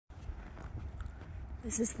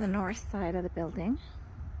This is the north side of the building.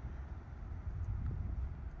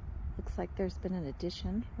 Looks like there's been an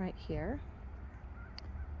addition right here.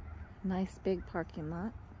 Nice big parking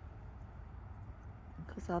lot.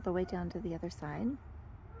 It goes all the way down to the other side.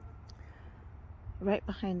 Right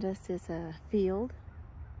behind us is a field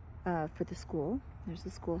for the school. There's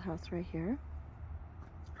a schoolhouse right here.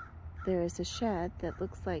 There is a shed that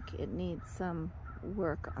looks like it needs some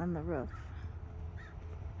work on the roof.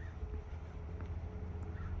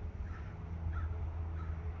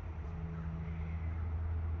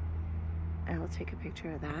 I will take a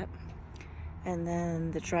picture of that. And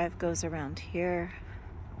then the drive goes around here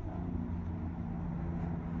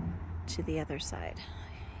to the other side.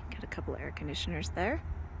 Got a couple of air conditioners there.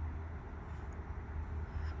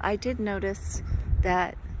 I did notice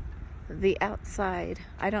that the outside,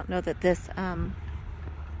 I don't know that this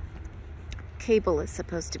cable is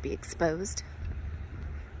supposed to be exposed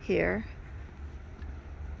here.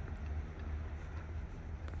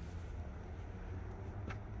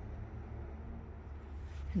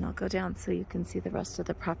 And I'll go down so you can see the rest of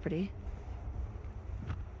the property.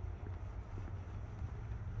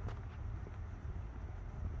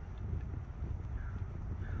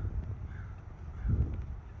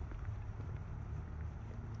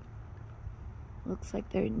 Looks like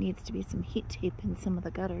there needs to be some heat tape in some of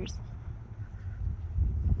the gutters.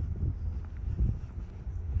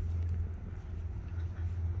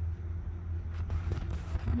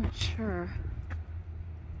 I'm not sure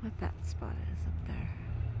what that spot is up there.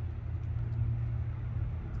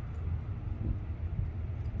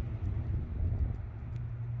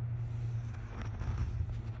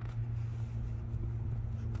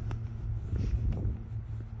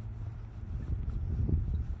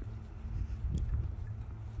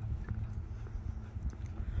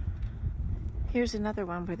 Here's another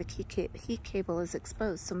one where the heat cable is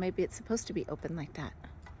exposed, so maybe it's supposed to be open like that.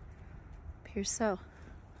 Appears so.